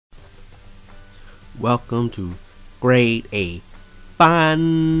Welcome to Grade A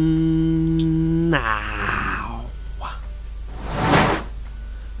Fun Now.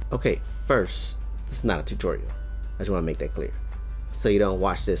 Okay, first, this is not a tutorial. I just want to make that clear. So you don't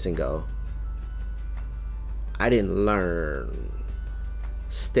watch this and go, I didn't learn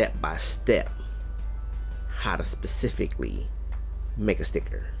step by step how to specifically make a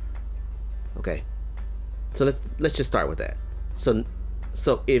sticker. Okay, so let's just start with that. So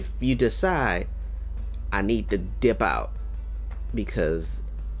if you decide I need to dip out because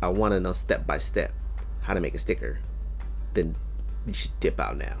I want to know step by step how to make a sticker, then you should dip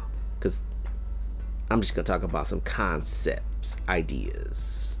out now, because I'm just gonna talk about some concepts,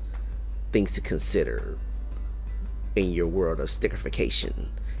 ideas, things to consider in your world of stickerification.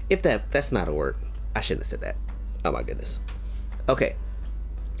 If that's not a word, I shouldn't have said that. Oh my goodness. Okay.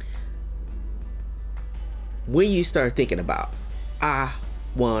 When you start thinking about, I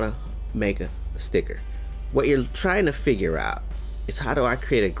wanna make a sticker, what you're trying to figure out is, how do I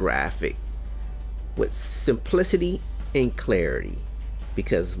create a graphic with simplicity and clarity?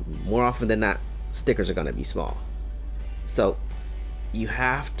 Because more often than not, stickers are gonna be small. So you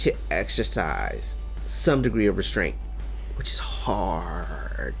have to exercise some degree of restraint, which is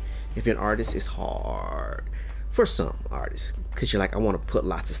hard. If you're an artist, it's hard for some artists, because you're like, I want to put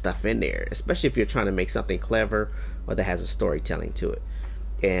lots of stuff in there, especially if you're trying to make something clever or that has a storytelling to it.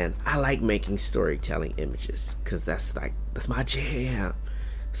 And I like making storytelling images because that's my jam.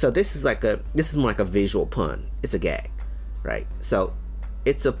 So this is more like a visual pun. It's a gag, right? So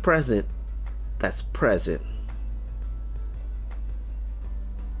it's a present that's present.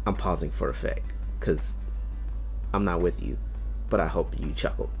 I'm pausing for effect because I'm not with you, but I hope you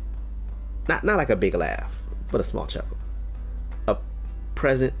chuckle. Not like a big laugh, but a small chuckle. A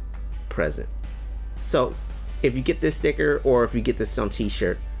present. So if you get this sticker, or if you get this on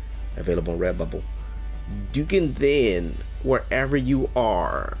t-shirt, available on Redbubble, you can then, wherever you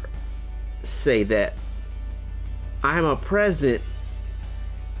are, say that I'm a present,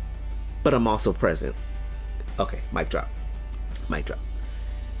 but I'm also present. Okay, mic drop.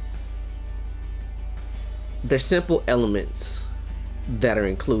 There's simple elements that are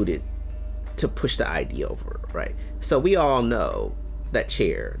included to push the idea over, right? So we all know that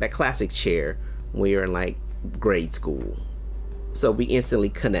chair, that classic chair when you're in like grade school. So we instantly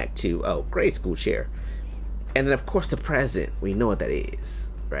connect to, oh, grade school chair. And then of course the present, we know what that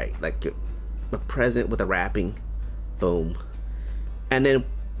is, right? Like a present with a wrapping, boom. And then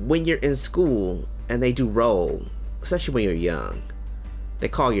when you're in school and they do roll, especially when you're young, they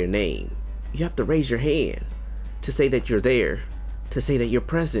call your name. You have to raise your hand to say that you're there, to say that you're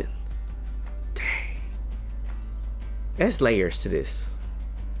present. Dang. There's layers to this.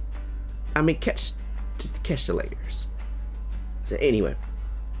 I mean, just catch the layers. So anyway,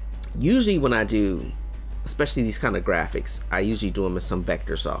 usually when I do, especially these kind of graphics, I usually do them in some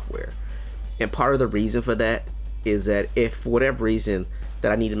vector software. And part of the reason for that is that if for whatever reason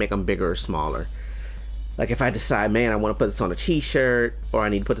that I need to make them bigger or smaller, like if I decide, man, I want to put this on a t-shirt, or I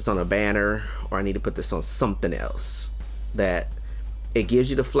need to put this on a banner, or I need to put this on something else, that it gives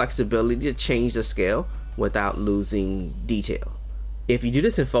you the flexibility to change the scale without losing detail. If you do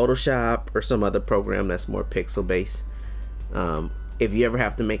this in Photoshop or some other program that's more pixel based, if you ever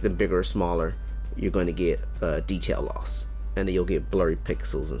have to make them bigger or smaller, you're going to get detail loss, and then you'll get blurry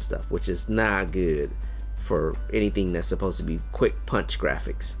pixels and stuff, which is not good for anything that's supposed to be quick punch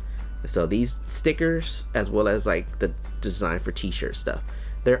graphics. So these stickers, as well as like the design for t-shirt stuff,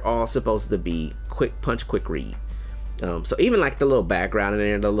 they're all supposed to be quick punch, quick read. So even like the little background in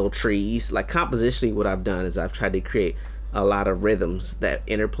there, the little trees, like compositionally what I've done is I've tried to create a lot of rhythms that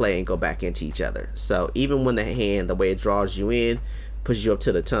interplay and go back into each other. So even when the hand, the way it draws you in, pushes you up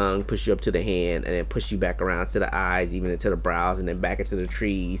to the tongue, pushes you up to the hand, and then push you back around to the eyes, even into the brows, and then back into the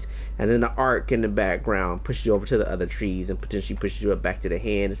trees, and then the arc in the background pushes you over to the other trees and potentially pushes you up back to the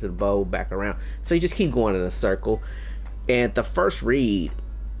hand, into the bow, back around. So you just keep going in a circle. And the first read,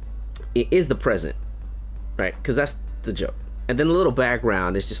 it is the present, right? Because that's the joke. And then the little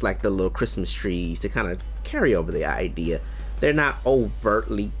background is just like the little Christmas trees to kind of carry over the idea. They're not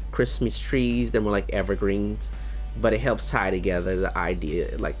overtly Christmas trees, they're more like evergreens, but it helps tie together the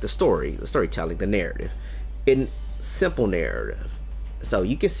idea, like the storytelling, the narrative, in simple narrative. So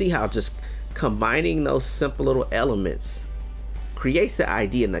you can see how just combining those simple little elements creates the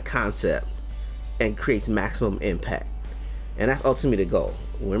idea and the concept and creates maximum impact. And that's ultimately the goal.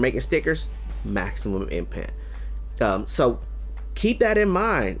 When we're making stickers, maximum impact. So keep that in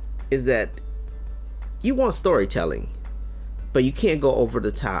mind, is that you want storytelling, but you can't go over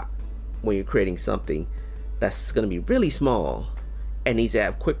the top when you're creating something that's going to be really small It needs to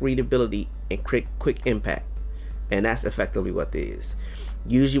have quick readability and quick impact, and that's effectively what it is.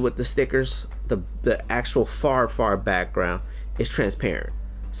 Usually with the stickers, the actual far background is transparent,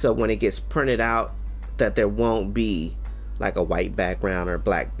 so when it gets printed out, that there won't be like a white background or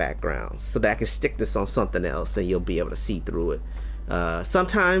black background, so that I can stick this on something else and you'll be able to see through it.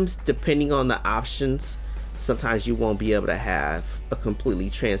 Sometimes, depending on the options, sometimes you won't be able to have a completely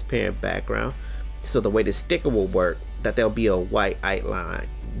transparent background. So the way the sticker will work, that there'll be a white outline,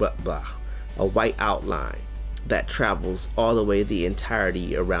 a white outline that travels all the way the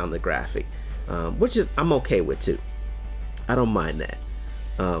entirety around the graphic, which is I'm okay with too. I don't mind that.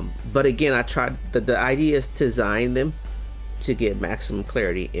 But again, I tried the idea is to design them to get maximum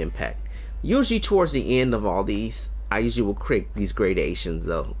clarity impact. Usually towards the end of all these, I usually will create these gradations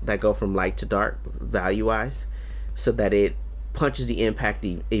though that go from light to dark value wise, so that it punches the impact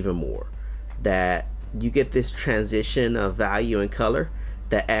even more, that you get this transition of value and color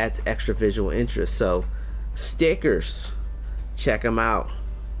that adds extra visual interest. So stickers, check them out.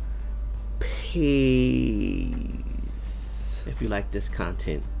 Peace. If you like this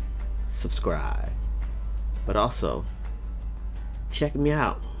content, subscribe, but also check me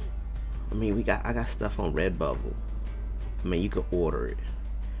out. I mean, I got stuff on Redbubble. I mean, you can order it.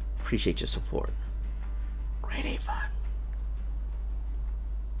 Appreciate your support. Grady fun.